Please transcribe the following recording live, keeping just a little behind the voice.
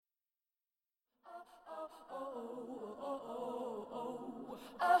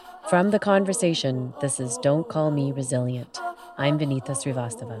From The Conversation, this is Don't Call Me Resilient. I'm Vinitha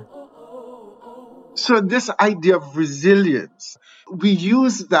Srivastava. So this idea of resilience, we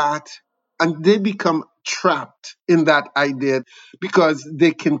use that and they become trapped in that idea because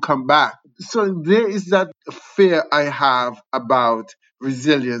they can come back. So there is that fear I have about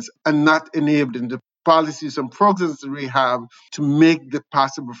resilience and not enabling the policies and programs that we have to make it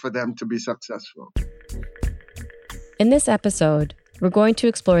possible for them to be successful. In this episode, we're going to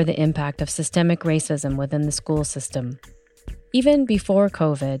explore the impact of systemic racism within the school system. Even before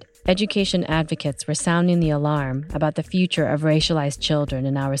COVID, education advocates were sounding the alarm about the future of racialized children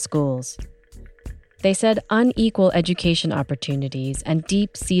in our schools. They said unequal education opportunities and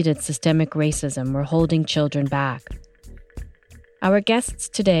deep-seated systemic racism were holding children back. Our guests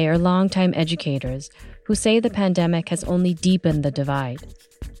today are longtime educators who say the pandemic has only deepened the divide.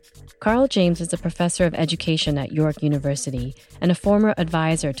 Carl James is a professor of education at York University and a former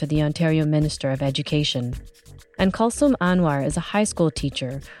advisor to the Ontario Minister of Education. And Kulsum Anwar is a high school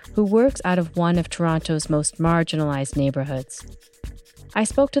teacher who works out of one of Toronto's most marginalized neighborhoods. I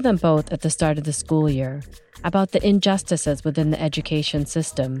spoke to them both at the start of the school year about the injustices within the education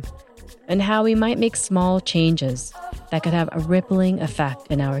system and how we might make small changes that could have a rippling effect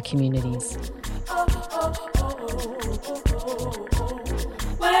in our communities.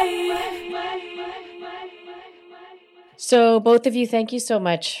 So both of you, thank you so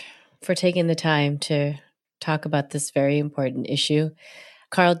much for taking the time to talk about this very important issue.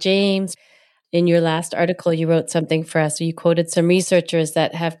 Carl James, in your last article, you wrote something for us. You quoted some researchers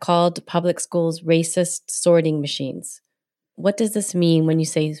that have called public schools racist sorting machines. What does this mean when you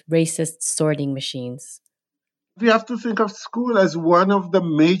say racist sorting machines? We have to think of school as one of the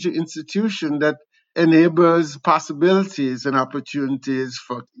major institutions that enables possibilities and opportunities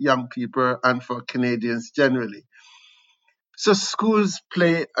for young people and for Canadians generally. So schools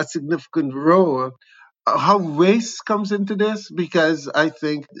play a significant role. How race comes into this, because I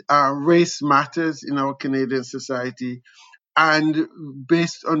think race matters in our Canadian society. And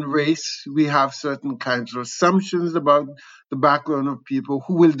based on race, we have certain kinds of assumptions about the background of people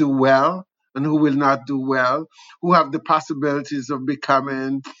who will do well and who will not do well, who have the possibilities of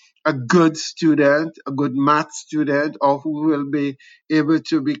becoming a good student, a good math student, or who will be able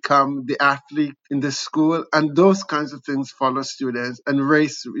to become the athlete in the school. And those kinds of things follow students. And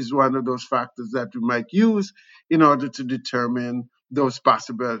race is one of those factors that we might use in order to determine those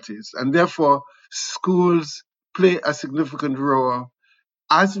possibilities. And therefore, schools play a significant role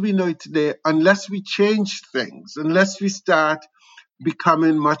as we know it today, unless we change things, unless we start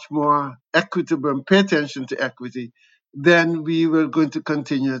becoming much more equitable and pay attention to equity, then we will going to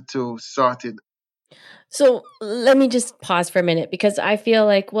continue to sort it. So let me just pause for a minute because I feel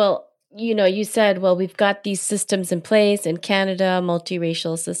like, well, you said, well, we've got these systems in place in Canada,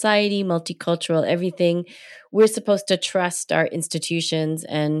 multiracial society, multicultural, everything. We're supposed to trust our institutions.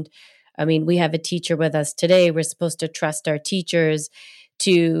 And I mean, we have a teacher with us today. We're supposed to trust our teachers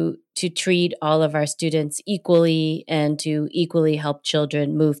to treat all of our students equally and to equally help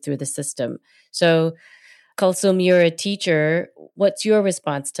children move through the system. So Kulsum, you're a teacher. What's your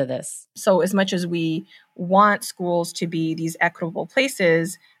response to this? So as much as we want schools to be these equitable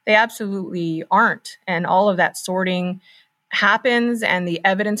places, they absolutely aren't. And all of that sorting happens, and the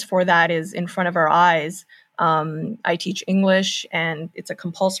evidence for that is in front of our eyes. I teach English, and it's a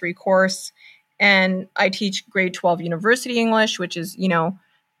compulsory course. And I teach grade 12 university English, which is,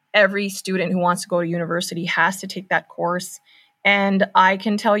 every student who wants to go to university has to take that course. And I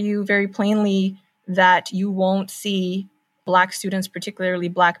can tell you very plainly that you won't see Black students, particularly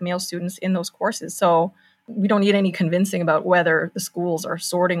Black male students, in those courses. So we don't need any convincing about whether the schools are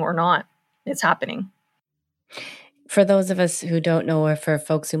sorting or not. It's happening. For those of us who don't know, or for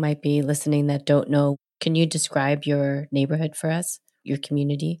folks who might be listening that don't know, can you describe your neighborhood for us, your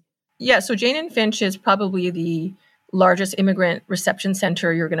community? Yeah, so Jane and Finch is probably the largest immigrant reception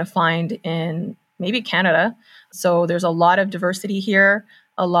center you're going to find in maybe Canada. So there's a lot of diversity here,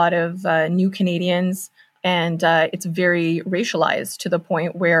 a lot of new Canadians, and it's very racialized to the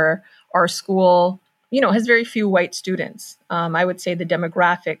point where our school, has very few white students. I would say the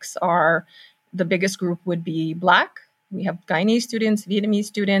demographics are, the biggest group would be Black. We have Guyanese students, Vietnamese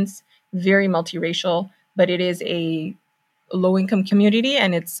students, very multiracial, but it is a low-income community,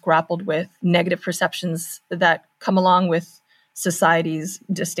 and it's grappled with negative perceptions that come along with society's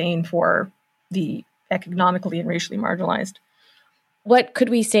disdain for the economically and racially marginalized. What could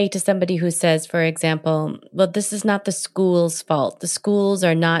we say to somebody who says, for example, well, this is not the school's fault. The schools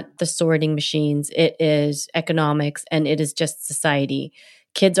are not the sorting machines. It is economics, and it is just society.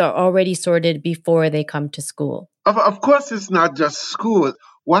 Kids are already sorted before they come to school. Of course, it's not just school.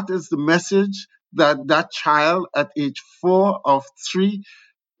 What is the message that that child at age 4 or 3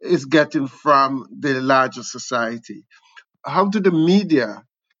 is getting from the larger society? How do the media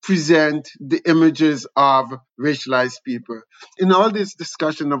present the images of racialized people? In all this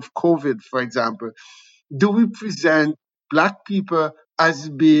discussion of COVID, for example, do we present Black people as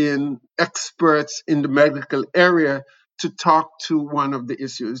being experts in the medical area to talk to one of the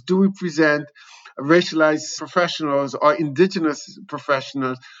issues? Do we present racialized professionals or indigenous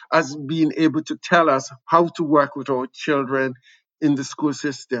professionals as being able to tell us how to work with our children in the school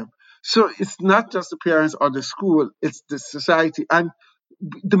system? So it's not just the parents or the school, it's the society. And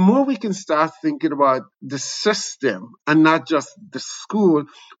the more we can start thinking about the system and not just the school,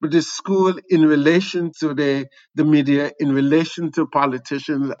 but the school in relation to the media, in relation to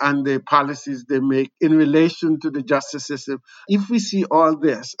politicians and the policies they make, in relation to the justice system. If we see all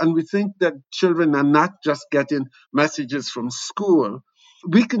this and we think that children are not just getting messages from school,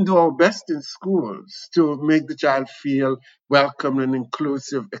 we can do our best in schools to make the child feel welcome and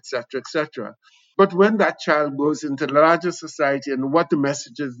inclusive, etc., etc. But when that child goes into the larger society and what the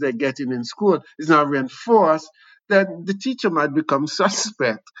messages they're getting in school is not reinforced, then the teacher might become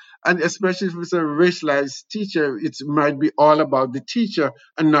suspect. And especially if it's a racialized teacher, it might be all about the teacher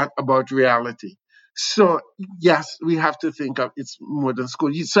and not about reality. So, yes, we have to think of it's more than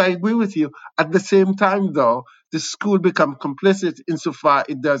school. So I agree with you. At the same time, though, the school become complicit insofar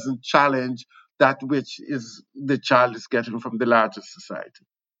it doesn't challenge that which is the child is getting from the larger society.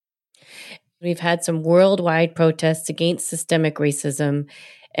 We've had some worldwide protests against systemic racism.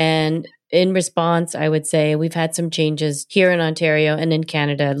 And in response, I would say we've had some changes here in Ontario and in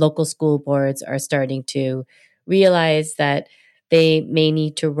Canada. Local school boards are starting to realize that they may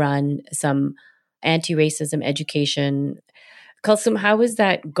need to run some anti racism education. Kulsum, how is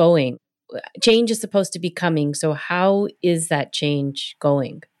that going? Change is supposed to be coming. So, how is that change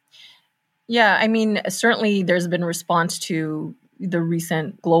going? Yeah, I mean, certainly there's been response to the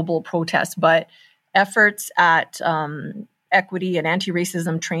recent global protests, but efforts at equity and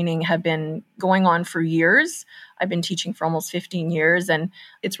anti-racism training have been going on for years. I've been teaching for almost 15 years, and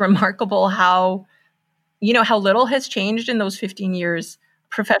it's remarkable how, how little has changed in those 15 years.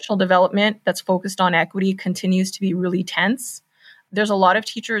 Professional development that's focused on equity continues to be really tense. There's a lot of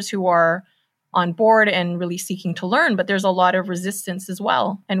teachers who are on board and really seeking to learn, but there's a lot of resistance as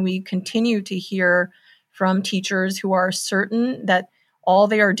well. And we continue to hear from teachers who are certain that all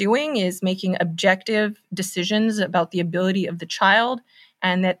they are doing is making objective decisions about the ability of the child,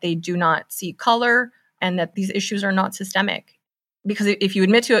 and that they do not see color, and that these issues are not systemic. Because if you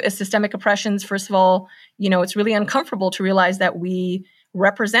admit to a systemic oppressions, first of all, it's really uncomfortable to realize that we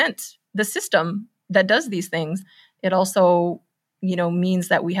represent the system that does these things. It also, means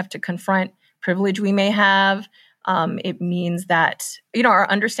that we have to confront privilege we may have. It means that, our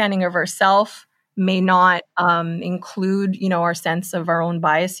understanding of ourself may not include, our sense of our own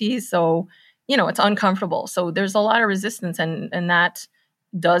biases. So, it's uncomfortable. So there's a lot of resistance, and that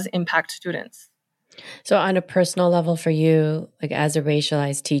does impact students. So on a personal level for you, like as a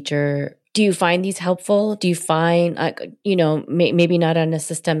racialized teacher, do you find these helpful? Do you find, maybe not on a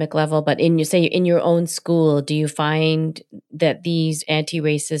systemic level, but in your own school, do you find that these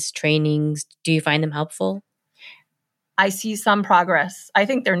anti-racist trainings, do you find them helpful? I see some progress. I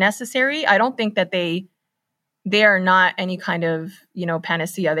think they're necessary. I don't think that they are not any kind of,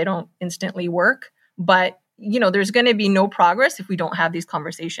 panacea. They don't instantly work, but there's going to be no progress if we don't have these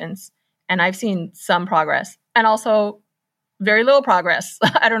conversations. And I've seen some progress, and also very little progress.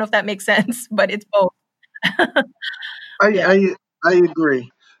 I don't know if that makes sense, but it's both. Yeah. I agree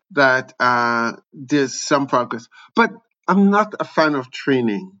that there's some progress, but I'm not a fan of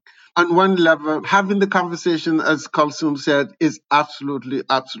training. On one level, having the conversation, as Kulsum said, is absolutely,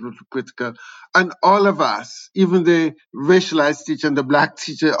 absolutely critical. And all of us, even the racialized teacher and the Black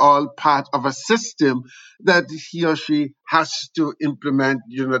teacher, all part of a system that he or she has to implement,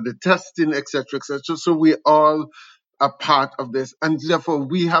 the testing, etc., etc. So we all are part of this. And therefore,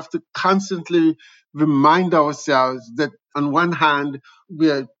 we have to constantly remind ourselves that on one hand,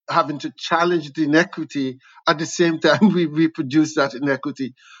 we are having to challenge the inequity. At the same time, we reproduce that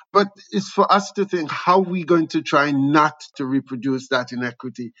inequity. But it's for us to think how we're going to try not to reproduce that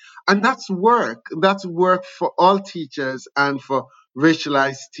inequity. And that's work. That's work for all teachers and for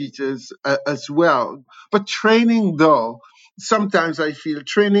racialized teachers as well. But training, though, sometimes I feel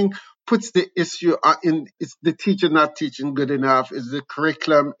training puts the issue in it's the teacher not teaching good enough, it's the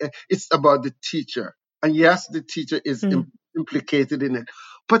curriculum, it's about the teacher. And yes, the teacher is implicated in it,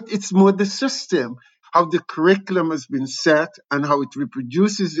 but it's more the system, how the curriculum has been set and how it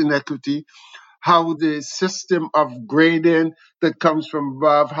reproduces inequity, how the system of grading that comes from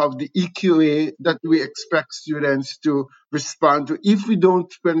above, how the EQA that we expect students to respond to, if we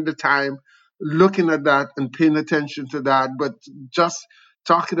don't spend the time looking at that and paying attention to that, but just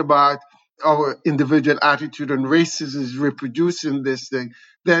talking about our individual attitude and racism is reproducing this thing,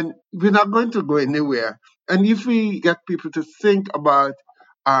 then we're not going to go anywhere. And if we get people to think about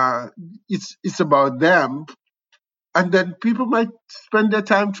uh, it's about them, and then people might spend their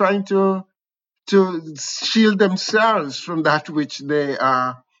time trying to shield themselves from that which they've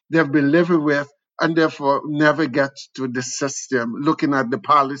been living with, and therefore never get to the system, looking at the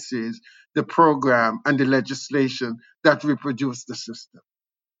policies, the program, and the legislation that reproduce the system.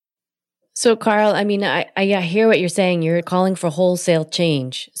 So, Carl, I mean, I hear what you're saying. You're calling for wholesale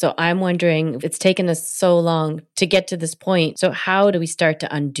change. So I'm wondering, it's taken us so long to get to this point. So how do we start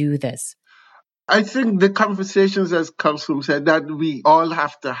to undo this? I think the conversations, as Kalsum said, that we all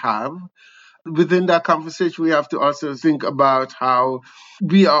have to have. Within that conversation, we have to also think about how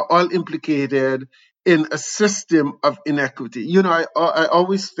we are all implicated in a system of inequity. I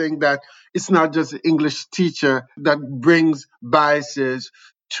always think that it's not just the English teacher that brings biases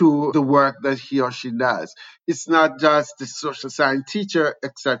to the work that he or she does. It's not just the social science teacher,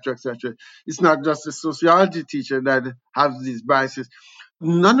 etc., etc. It's not just the sociology teacher that has these biases.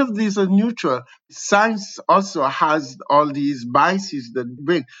 None of these are neutral. Science also has all these biases that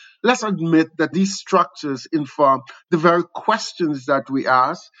bring. Let's admit that these structures inform the very questions that we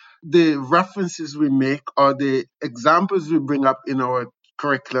ask, the references we make, or the examples we bring up in our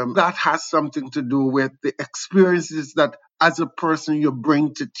curriculum. That has something to do with the experiences that as a person you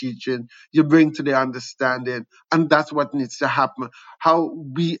bring to teaching, you bring to the understanding, and that's what needs to happen. How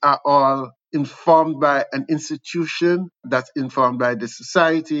we are all informed by an institution that's informed by the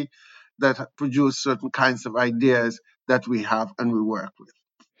society that produce certain kinds of ideas that we have and we work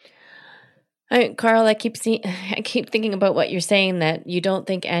with. Carl, I keep thinking about what you're saying, that you don't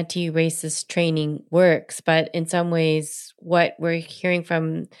think anti-racist training works, but in some ways, what we're hearing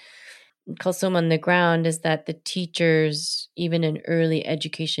from Kulsum on the ground is that the teachers, even in early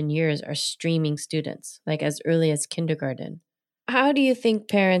education years, are streaming students, like as early as kindergarten. How do you think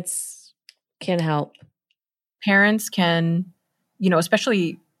parents can help? Parents can,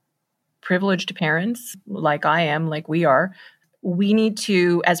 especially privileged parents like I am, like we are, we need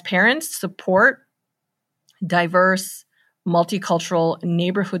to, as parents, support diverse, multicultural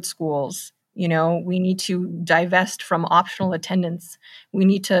neighborhood schools. We need to divest from optional attendance. We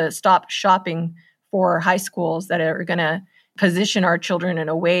need to stop shopping for high schools that are going to position our children in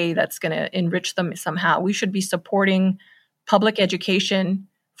a way that's going to enrich them somehow. We should be supporting public education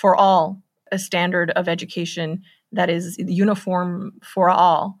for all, a standard of education that is uniform for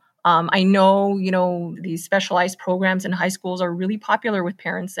all. I know, these specialized programs in high schools are really popular with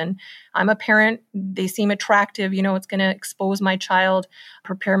parents, and I'm a parent. They seem attractive. It's going to expose my child,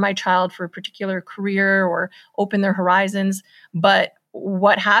 prepare my child for a particular career or open their horizons. But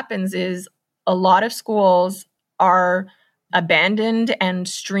what happens is a lot of schools are abandoned and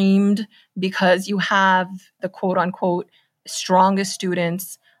streamed because you have the quote unquote strongest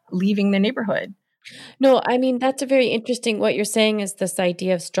students leaving the neighborhood. No, I mean, that's a very interesting, what you're saying is this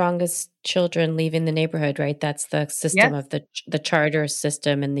idea of strongest children leaving the neighborhood, right? That's the system Yes. of the charter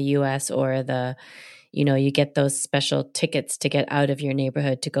system in the US, or you get those special tickets to get out of your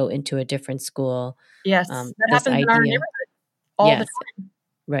neighborhood to go into a different school. Yes. That This happens in our idea. neighborhood all the Yes, time.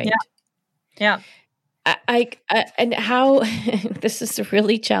 Yeah. right. Yeah. And how this is a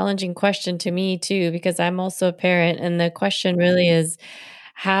really challenging question to me too, because I'm also a parent, and the question really is,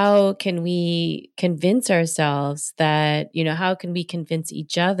 how can we convince ourselves that, how can we convince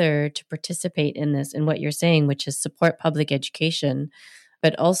each other to participate in this, and what you're saying, which is support public education,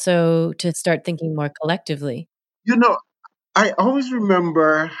 but also to start thinking more collectively? You know, I always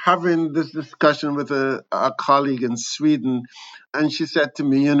remember having this discussion with a colleague in Sweden, and she said to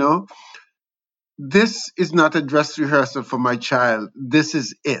me, this is not a dress rehearsal for my child. This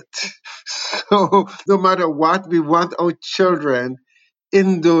is it. So, no matter what, we want our children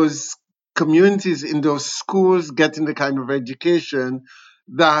in those communities, in those schools, getting the kind of education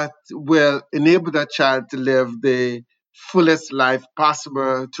that will enable that child to live the fullest life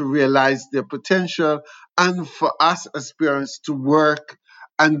possible, to realize their potential, and for us as parents to work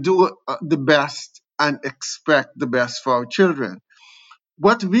and do the best and expect the best for our children.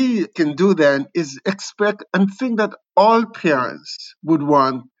 What we can do then is expect and think that all parents would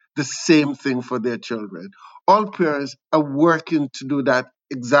want the same thing for their children. All parents are working to do that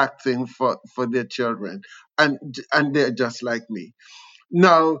exact thing for their children, and they're just like me.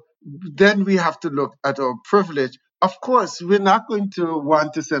 Now, then we have to look at our privilege. of course, we're not going to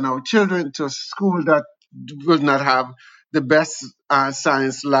want to send our children to a school that will not have the best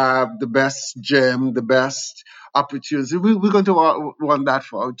science lab, the best gym, the best opportunity. We're going to want that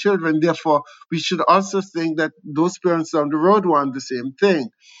for our children. Therefore, we should also think that those parents down the road want the same thing.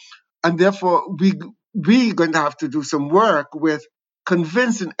 And therefore, we're going to have to do some work with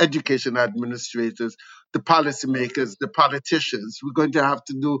convincing education administrators, the policymakers, the politicians. We're going to have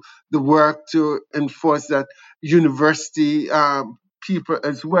to do the work to enforce that university people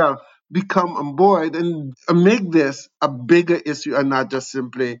as well become on board and make this a bigger issue and not just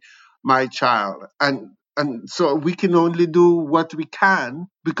simply my child. And so we can only do what we can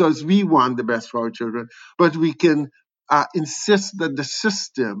because we want the best for our children, but we can insist that the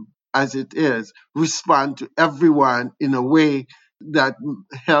system as it is respond to everyone in a way that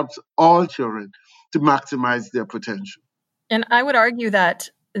helps all children to maximize their potential. And I would argue that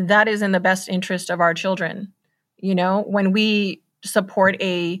that is in the best interest of our children. You know, when we support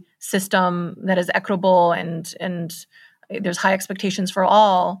a system that is equitable and there's high expectations for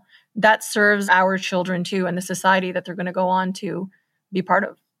all, that serves our children too and the society that they're going to go on to be part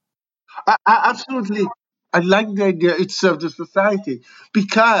of. Absolutely. I like the idea it serves the society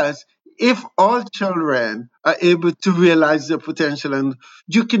because if all children are able to realize their potential, and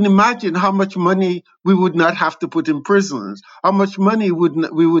you can imagine how much money we would not have to put in prisons, how much money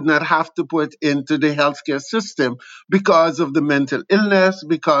we would not have to put into the healthcare system because of the mental illness,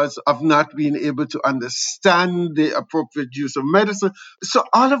 because of not being able to understand the appropriate use of medicine. So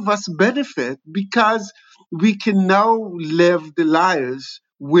all of us benefit because we can now live the lives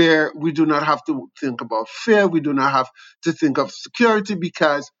where we do not have to think about fear, we do not have to think of security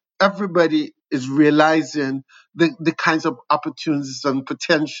because everybody is realizing the kinds of opportunities and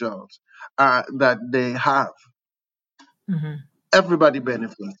potentials that they have. Mm-hmm. Everybody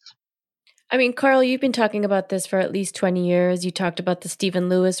benefits. I mean, Carl, you've been talking about this for at least 20 years. You talked about the Stephen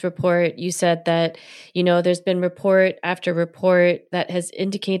Lewis report. You said that, there's been report after report that has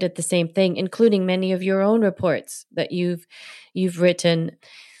indicated the same thing, including many of your own reports that you've written,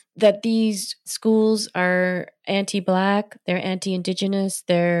 that these schools are anti-Black, they're anti-Indigenous,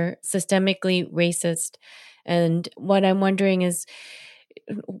 they're systemically racist. And what I'm wondering is,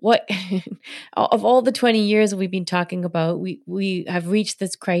 what of all the 20 years we've been talking about, we have reached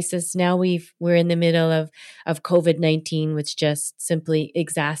this crisis. Now we're in the middle of COVID-19, which just simply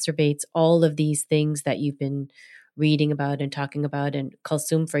exacerbates all of these things that you've been reading about and talking about, and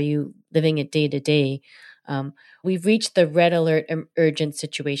Kulsum, for you living it day to day. We've reached the red alert urgent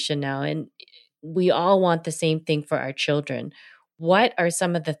situation now, and we all want the same thing for our children. What are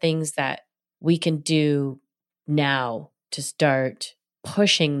some of the things that we can do now to start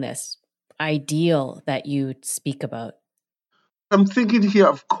pushing this ideal that you speak about? I'm thinking here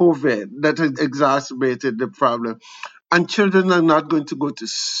of COVID that has exacerbated the problem. And children are not going to go to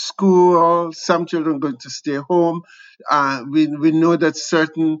school. Some children are going to stay home. We know that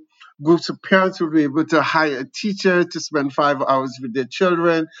certain groups of parents will be able to hire a teacher to spend 5 hours with their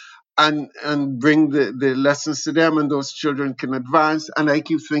children and bring the lessons to them, and those children can advance. And I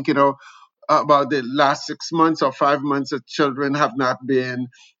keep thinking about the last 6 months or 5 months that children have not been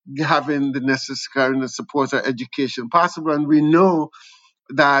having the necessary kind of support or education possible. And we know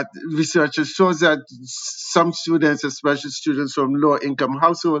that research shows that some students, especially students from low income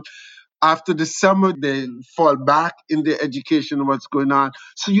households, after the summer, they fall back in their education and what's going on.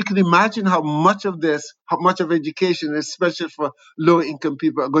 So you can imagine how much of education, especially for low income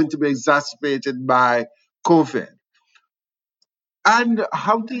people, are going to be exacerbated by COVID. And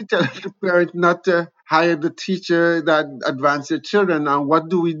how do you tell the parent not to hire the teacher that advances their children? And what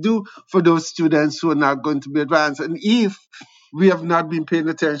do we do for those students who are not going to be advanced? And if we have not been paying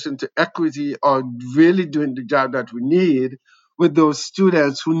attention to equity or really doing the job that we need with those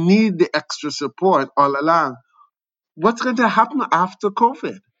students who need the extra support all along, what's going to happen after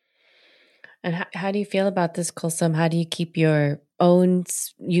COVID? And how do you feel about this, Kulsum? How do you keep your own?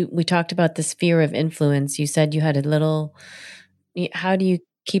 We talked about the sphere of influence. You said you had a little. How do you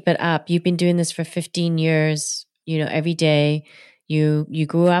keep it up? You've been doing this for 15 years. Every day. You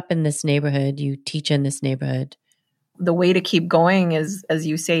grew up in this neighborhood. You teach in this neighborhood. The way to keep going is, as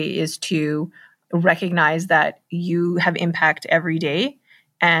you say, is to recognize that you have impact every day.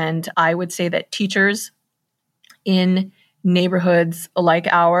 And I would say that teachers in neighborhoods like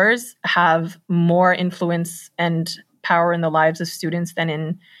ours have more influence and power in the lives of students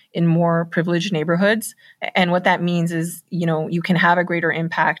than in more privileged neighborhoods. And what that means is, you can have a greater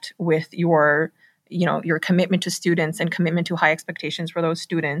impact with your commitment to students and commitment to high expectations for those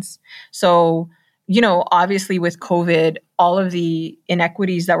students. So, obviously with COVID, all of the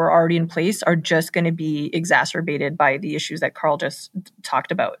inequities that were already in place are just going to be exacerbated by the issues that Carl just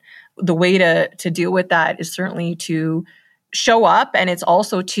talked about. The way to deal with that is certainly to show up, and it's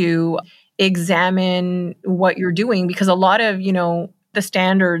also to examine what you're doing, because a lot of, the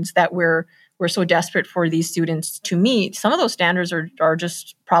standards that we're so desperate for these students to meet, some of those standards are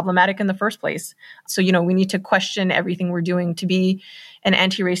just problematic in the first place. So, we need to question everything we're doing. To be an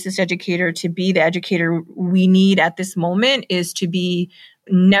anti-racist educator, to be the educator we need at this moment, is to be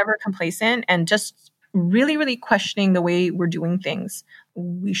never complacent and just really, really questioning the way we're doing things.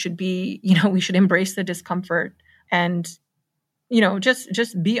 We should be, we should embrace the discomfort and,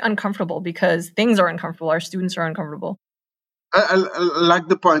 just be uncomfortable, because things are uncomfortable. Our students are uncomfortable. I like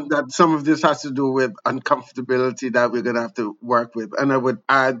the point that some of this has to do with uncomfortability that we're going to have to work with. And I would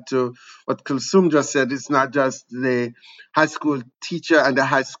add to what Kulsum just said, it's not just the high school teacher and the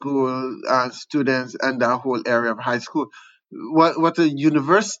high school students and the whole area of high school. What the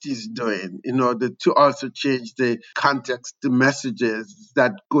university is doing in order to also change the context, the messages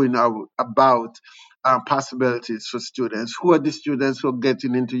that going out about possibilities for students. Who are the students who are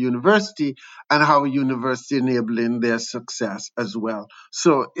getting into university, and how university enabling their success as well.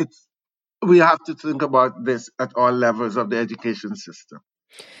 So we have to think about this at all levels of the education system.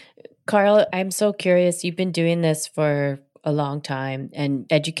 Carl, I'm so curious. You've been doing this for a long time, and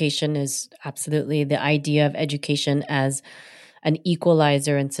education is absolutely, the idea of education as an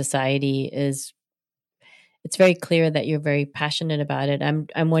equalizer in society is, it's very clear that you're very passionate about it.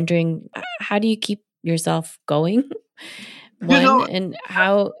 I'm wondering, how do you keep yourself going? You One, know, and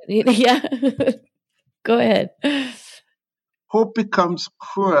how yeah. Go ahead. hope becomes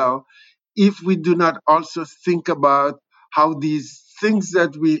cruel if we do not also think about how these things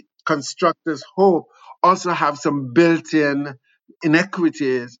that we construct as hope also have some built in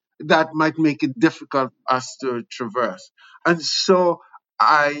inequities that might make it difficult for us to traverse. And so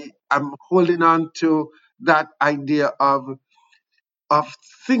I am holding on to that idea of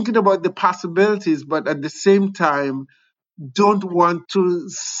thinking about the possibilities, but at the same time, don't want to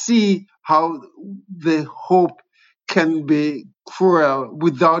see how the hope can be cruel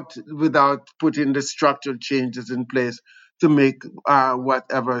without putting the structural changes in place to make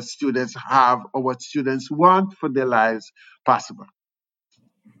whatever students have or what students want for their lives possible.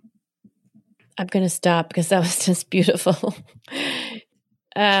 I'm going to stop because that was just beautiful.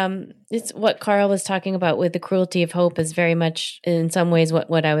 It's what Carl was talking about with the cruelty of hope is very much in some ways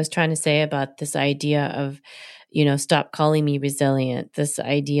what I was trying to say about this idea of, stop calling me resilient. This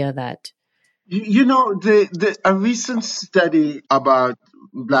idea that A recent study about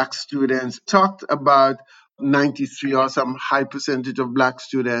Black students talked about 93 or some high percentage of Black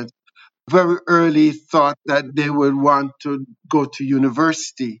students very early thought that they would want to go to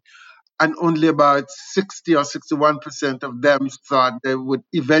university, and only about 60 or 61% of them thought they would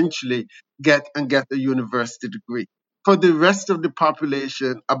eventually get a university degree. For the rest of the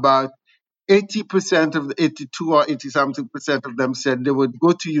population, about 80% of the 82 or 80 something percent of them said they would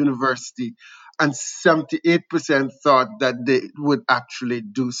go to university, and 78% thought that they would actually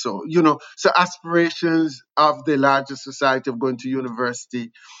do so. So aspirations of the larger society of going to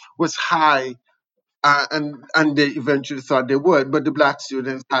university was high, and they eventually thought they would, but the Black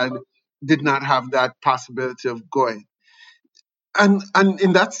students did not have that possibility of going. And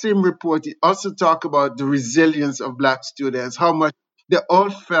in that same report, it also talked about the resilience of Black students, how much they all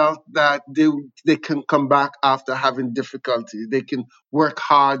felt that they can come back after having difficulty. They can work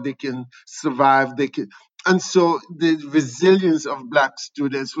hard, they can survive, and so the resilience of Black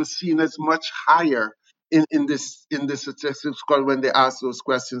students was seen as much higher in the statistics, because when they asked those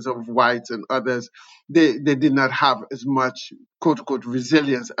questions of whites and others, they did not have as much quote unquote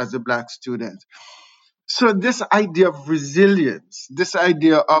resilience as the Black students. So this idea of resilience, this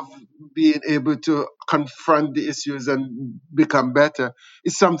idea of being able to confront the issues and become better,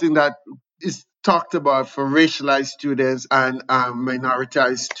 is something that is talked about for racialized students and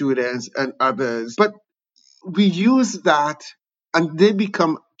minoritized students and others. But we use that, and they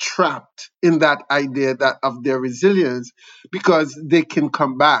become trapped in that idea that of their resilience, because they can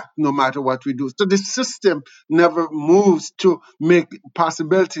come back no matter what we do. So the system never moves to make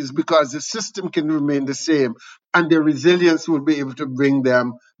possibilities, because the system can remain the same, and their resilience will be able to bring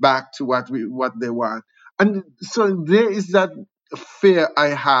them back to what they want. And so there is that fear I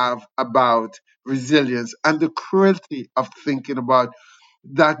have about resilience, and the cruelty of thinking about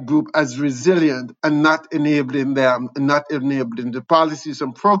that group as resilient, and not enabling them, and not enabling the policies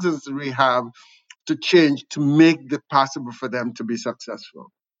and programs that we have to change to make it possible for them to be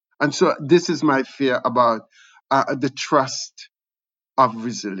successful. And so this is my fear about the trust of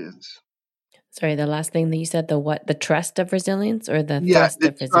resilience. Sorry, the last thing that you said, the what? The trust of resilience or the Yeah, thrust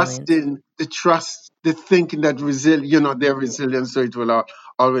of resilience? the thinking that they're resilient, so it will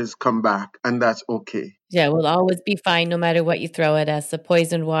always come back, and that's okay. Yeah, we'll always be fine no matter what you throw at us. The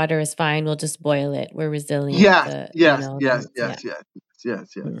poisoned water is fine. We'll just boil it. We're resilient. Yes, yes, yes, Yeah. yes, yes,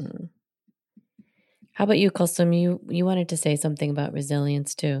 yes, yes. Mm. How about you, Kulsum? You wanted to say something about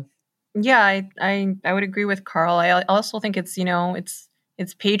resilience too. Yeah, I would agree with Carl. I also think it's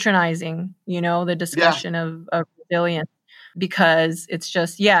it's patronizing, the Yeah, discussion of resilience, because it's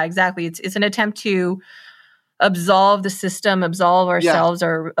just, yeah, exactly. It's an attempt to absolve the system, absolve yeah, ourselves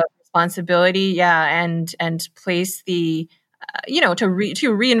our responsibility, yeah, and place the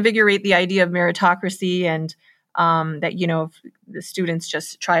to reinvigorate the idea of meritocracy, and that if the students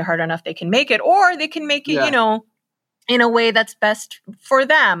just try hard enough, they can make it, or they can make it, yeah, in a way that's best for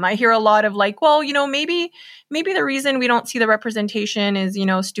them. I hear a lot of like, well, maybe the reason we don't see the representation is,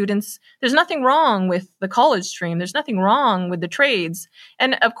 students, there's nothing wrong with the college stream. There's nothing wrong with the trades.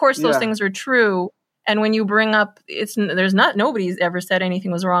 And of course, those yeah, things are true. And when you bring up, nobody's ever said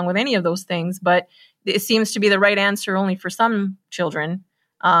anything was wrong with any of those things, but it seems to be the right answer only for some children.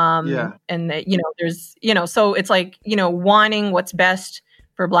 yeah, And that, there's, so it's like, wanting what's best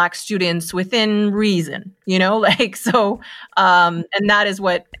for Black students within reason, like, so, and that is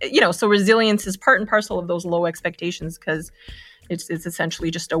what, so resilience is part and parcel of those low expectations, because it's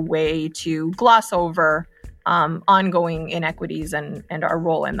essentially just a way to gloss over ongoing inequities and our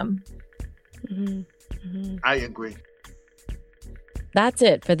role in them. Mm-hmm. Mm-hmm. I agree. That's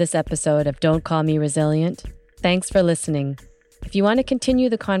it for this episode of Don't Call Me Resilient. Thanks for listening. If you want to continue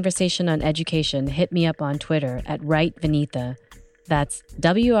the conversation on education, hit me up on Twitter at WriteVinita. That's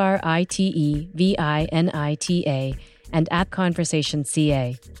WriteVinita and at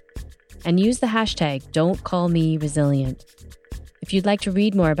ConversationCA. And use the hashtag Don't Call Me Resilient. If you'd like to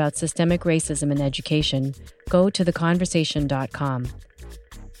read more about systemic racism in education, go to theconversation.com.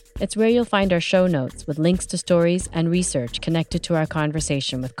 It's where you'll find our show notes with links to stories and research connected to our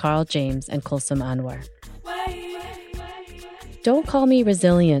conversation with Carl James and Kulsum Anwar. Don't Call Me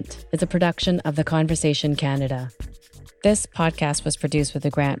Resilient is a production of The Conversation Canada. This podcast was produced with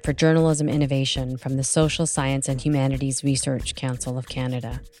a grant for journalism innovation from the Social Science and Humanities Research Council of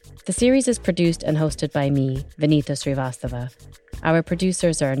Canada. The series is produced and hosted by me, Vinita Srivastava. Our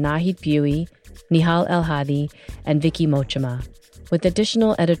producers are Nahid Bui, Nihal El-Hadi, and Vicky Mochama, with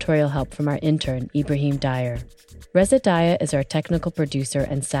additional editorial help from our intern, Ibrahim Dyer. Reza Daya is our technical producer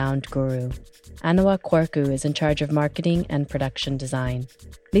and sound guru. Anawa Kwarku is in charge of marketing and production design.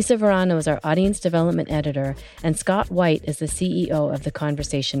 Lisa Verano is our audience development editor, and Scott White is the CEO of The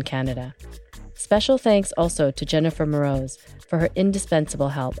Conversation Canada. Special thanks also to Jennifer Moroz for her indispensable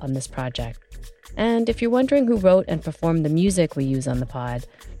help on this project. And if you're wondering who wrote and performed the music we use on the pod,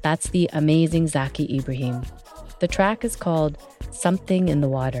 that's the amazing Zaki Ibrahim. The track is called Something in the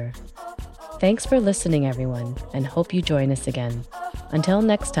Water. Thanks for listening, everyone, and hope you join us again. Until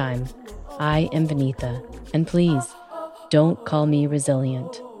next time, I am Vinita, and please, don't call me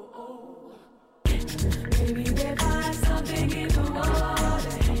resilient.